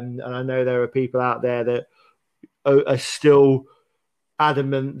 And I know there are people out there that are still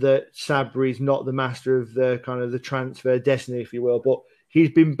adamant that Sabri's not the master of the kind of the transfer destiny, if you will, but he's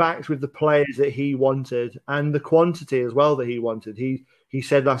been backed with the players that he wanted and the quantity as well that he wanted. He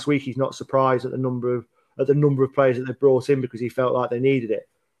said last week he's not surprised at the number of players that they brought in because he felt like they needed it.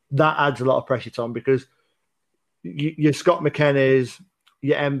 That adds a lot of pressure, Tom, because your Scott McKenna's,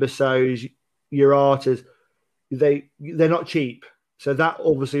 your Embassos, your Arters, they're not cheap. So that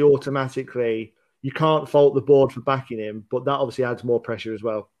obviously automatically, you can't fault the board for backing him, but that obviously adds more pressure as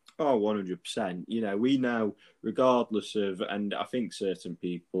well. Oh, 100%. We know, regardless of, and I think certain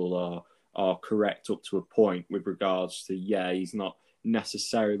people are correct up to a point with regards to, he's not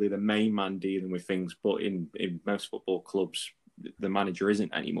necessarily the main man dealing with things, but in most football clubs, the manager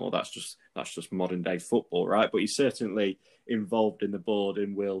isn't anymore. That's just modern day football, right? But he's certainly involved in the board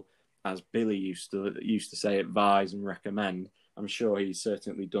and will, as Billy used to say, advise and recommend. I'm sure he's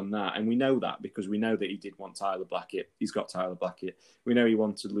certainly done that. And we know that because we know that he did want Tyler Blackett. He's got Tyler Blackett. We know he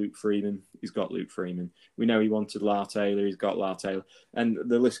wanted Luke Freeman. He's got Luke Freeman. We know he wanted Lyle Taylor. He's got Lyle Taylor. And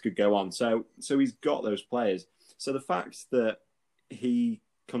the list could go on. So he's got those players. So the fact that he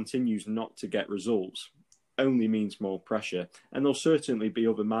continues not to get results only means more pressure. And there'll certainly be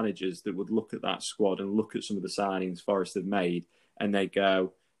other managers that would look at that squad and look at some of the signings Forest have made and they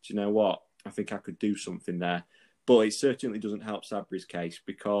go, do you know what? I think I could do something there. But it certainly doesn't help Sabry's case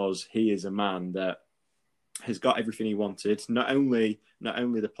because he is a man that has got everything he wanted. Not only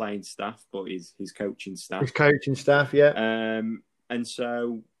the playing staff, but his coaching staff. His coaching staff, yeah. And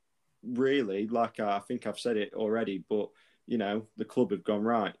so, really, like I think I've said it already, but the club have gone,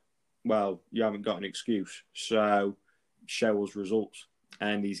 right, well, you haven't got an excuse, so show us results,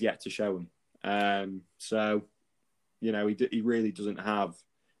 and he's yet to show them. So, he really doesn't have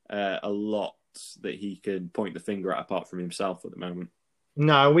a lot that he can point the finger at apart from himself at the moment.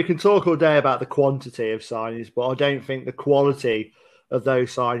 No, we can talk all day about the quantity of signings, but I don't think the quality of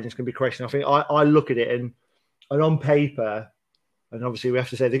those signings can be questioned. I think I look at it and on paper, and obviously we have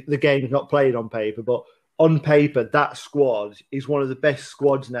to say the game is not played on paper, but on paper, that squad is one of the best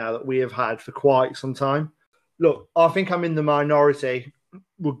squads now that we have had for quite some time. Look, I think I'm in the minority.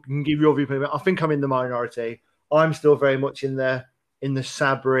 We can give your viewpoint. I think I'm in the minority. I'm still very much in the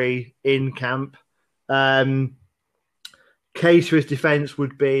Sabry in camp. Case for his defence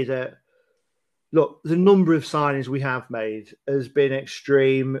would be that, look, the number of signings we have made has been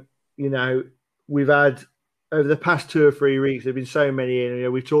extreme. We've had, over the past 2 or 3 weeks, there have been so many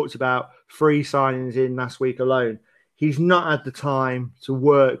in. We've talked about 3 signings in last week alone. He's not had the time to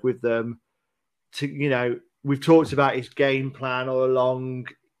work with them. We've talked about his game plan all along.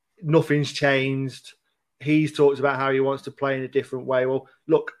 Nothing's changed. He's talked about how he wants to play in a different way. Well,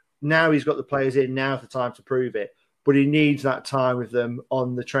 look, now he's got the players in. Now's the time to prove it. But he needs that time with them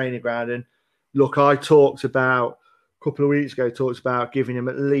on the training ground. And look, I talked about a couple of weeks ago, giving him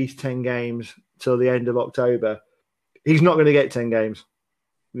at least 10 games till the end of October. He's not going to get 10 games.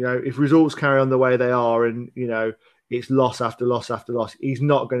 If results carry on the way they are and, it's loss after loss after loss, he's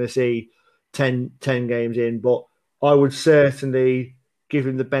not going to see 10 games in. But I would certainly give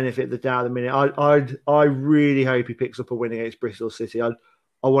him the benefit of the doubt at the minute. I really hope he picks up a win against Bristol City.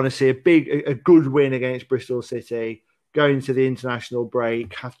 I want to see a good win against Bristol City, go into the international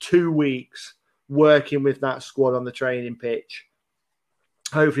break, have 2 weeks working with that squad on the training pitch,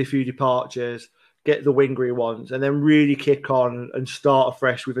 hopefully a few departures, get the winger he wants, and then really kick on and start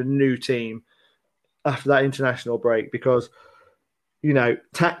afresh with a new team after that international break. Because,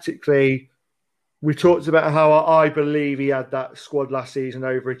 tactically, we talked about how I believe he had that squad last season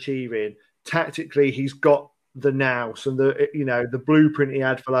overachieving. Tactically, he's got the nous, and the blueprint he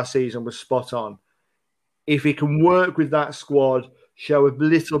had for last season was spot on. If he can work with that squad, show a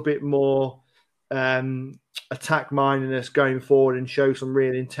little bit more attack mindedness going forward and show some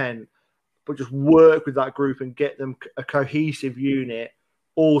real intent, but just work with that group and get them a cohesive unit,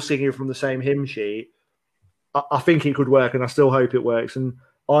 all singing from the same hymn sheet, I think it could work, and I still hope it works. And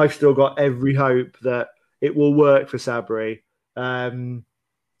I've still got every hope that it will work for Sabry.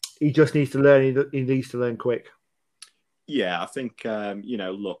 He just needs to learn. He needs to learn quick. Yeah, I think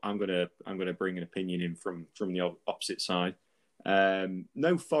look, I'm gonna bring an opinion in from the opposite side.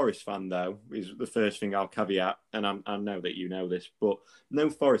 No Forest fan though is the first thing I'll caveat, and I know that you know this, but no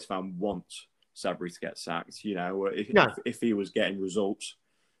Forest fan wants Sabry to get sacked. If he was getting results,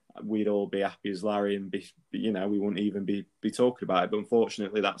 we'd all be happy as Larry, and we wouldn't even be talking about it. But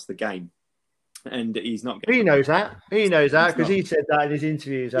unfortunately, that's the game. And he's not. He knows that. He knows that because he said that in his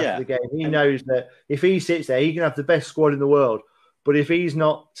interviews after the game. He knows that if he sits there, he can have the best squad in the world. But if he's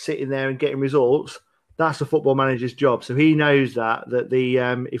not sitting there and getting results, that's the football manager's job. So he knows that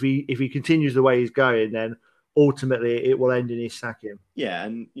the if he continues the way he's going, then ultimately it will end in his sacking. Yeah,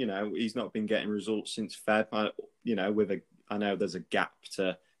 and he's not been getting results since Feb. I know there's a gap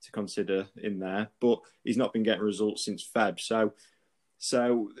to consider in there, but he's not been getting results since Feb.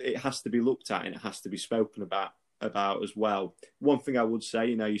 So it has to be looked at and it has to be spoken about as well. One thing I would say,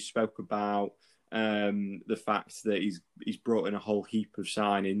 you spoke about the fact that he's brought in a whole heap of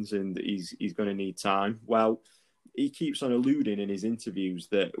signings and he's going to need time. Well, he keeps on alluding in his interviews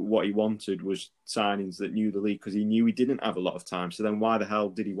that what he wanted was signings that knew the league because he knew he didn't have a lot of time. So then why the hell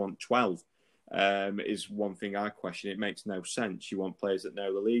did he want 12? is one thing I question. It makes no sense. You want players that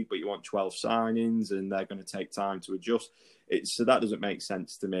know the league, but you want 12 signings and they're going to take time to adjust. So that doesn't make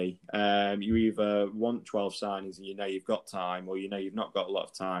sense to me. You either want 12 signings and you know you've got time, or you know you've not got a lot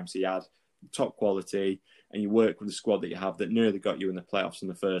of time. So you add top quality and you work with the squad that you have that nearly got you in the playoffs in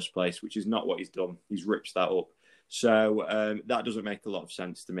the first place, which is not what he's done. He's ripped that up. So that doesn't make a lot of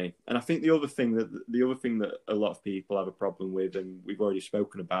sense to me. And I think the other thing that a lot of people have a problem with, and we've already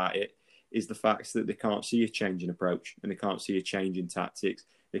spoken about it, is the fact that they can't see a change in approach and they can't see a change in tactics.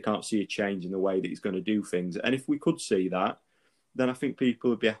 They can't see a change in the way that he's going to do things. And if we could see that, then I think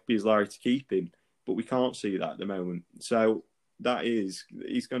people would be happy as Larry to keep him. But we can't see that at the moment. So that is,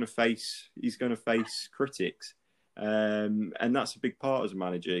 he's going to face critics. And that's a big part as a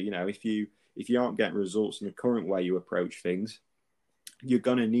manager. You know, if you aren't getting results in the current way you approach things, you're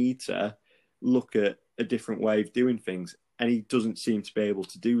going to need to look at a different way of doing things. And he doesn't seem to be able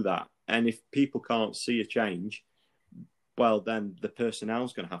to do that. And if people can't see a change, well, then the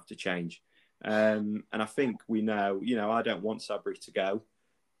personnel's going to have to change. And I think we know, you know, I don't want Sabri to go.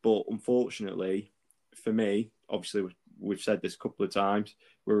 But unfortunately, for me, obviously, we've said this a couple of times,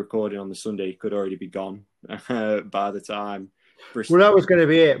 we're recording on the Sunday, he could already be gone by the time Bristol... Well, that was going to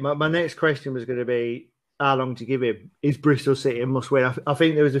be it. My next question was going to be, how long to give him? Is Bristol City a must win? I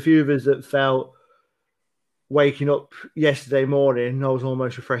think there was a few of us that felt, waking up yesterday morning, I was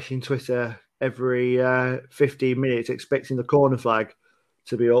almost refreshing Twitter every 15 minutes, expecting the corner flag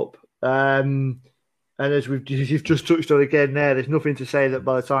to be up. And as you've just touched on again there's nothing to say that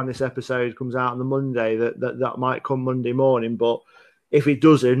by the time this episode comes out on the Monday, that might come Monday morning. But if it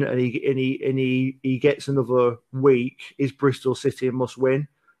doesn't, and he gets another week, is Bristol City a must win,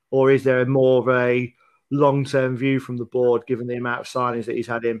 or is there more of a long-term view from the board, given the amount of signings that he's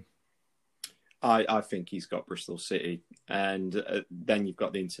had in? I think he's got Bristol City, and then you've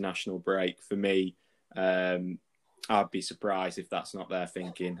got the international break. For me, I'd be surprised if that's not their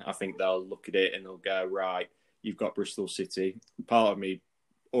thinking. I think they'll look at it and they'll go, right, you've got Bristol City. Part of me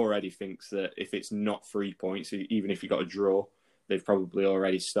already thinks that if it's not 3 points, even if you got a draw, they've probably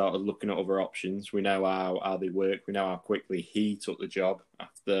already started looking at other options. We know how they work. We know how quickly he took the job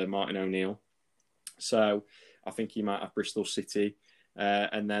after Martin O'Neill. So I think he might have Bristol City.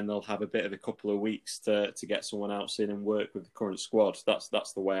 And then they'll have a bit of a couple of weeks to get someone else in and work with the current squad.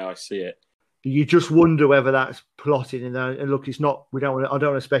 That's the way I see it. You just wonder whether that's plotting. And look, it's not. I don't want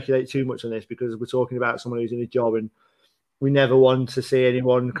to speculate too much on this, because we're talking about someone who's in a job, and we never want to see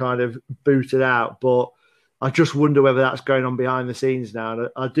anyone kind of booted out. But I just wonder whether that's going on behind the scenes now. And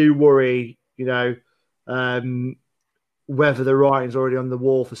I do worry, you know, whether the writing's already on the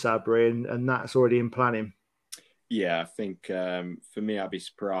wall for Sabri, and that's already in planning. Yeah, I think for me, I'd be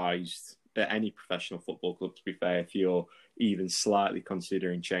surprised at any professional football club, to be fair, if you're even slightly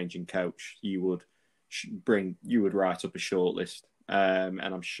considering changing coach, you would write up a shortlist, and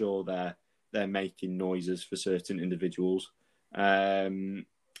I'm sure they're making noises for certain individuals, and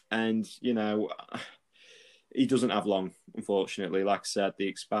you know, he doesn't have long, unfortunately. Like I said, the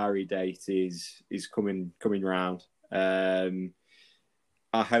expiry date is coming round. I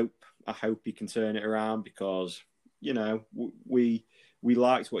hope he can turn it around, because, you know, we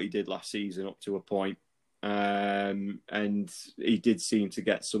liked what he did last season up to a point. And he did seem to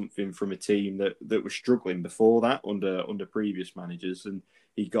get something from a team that was struggling before that under previous managers. And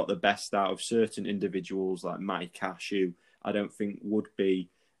he got the best out of certain individuals like Matty Cash, who I don't think would be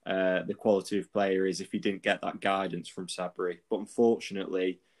the quality of player is if he didn't get that guidance from Sabri. But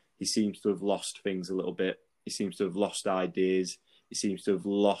unfortunately, he seems to have lost things a little bit. He seems to have lost ideas. He seems to have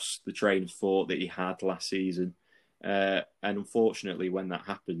lost the train of thought that he had last season. And unfortunately, when that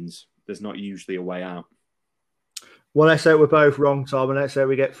happens, there's not usually a way out. Well, let's say we're both wrong, Tom, and let's say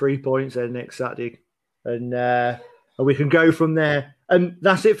we get 3 points then next Saturday, and we can go from there. And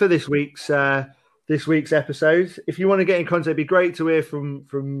that's it for this week's episode. If you want to get in contact, it'd be great to hear from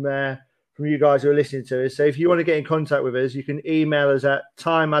you guys who are listening to us. So if you want to get in contact with us, you can email us at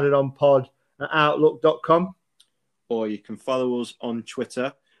timeaddedonpod@outlook.com. Or you can follow us on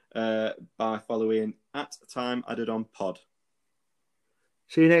Twitter by following @timeaddedonpod.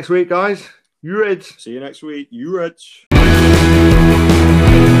 See you next week, guys. You Reds. See you next week. You Reds.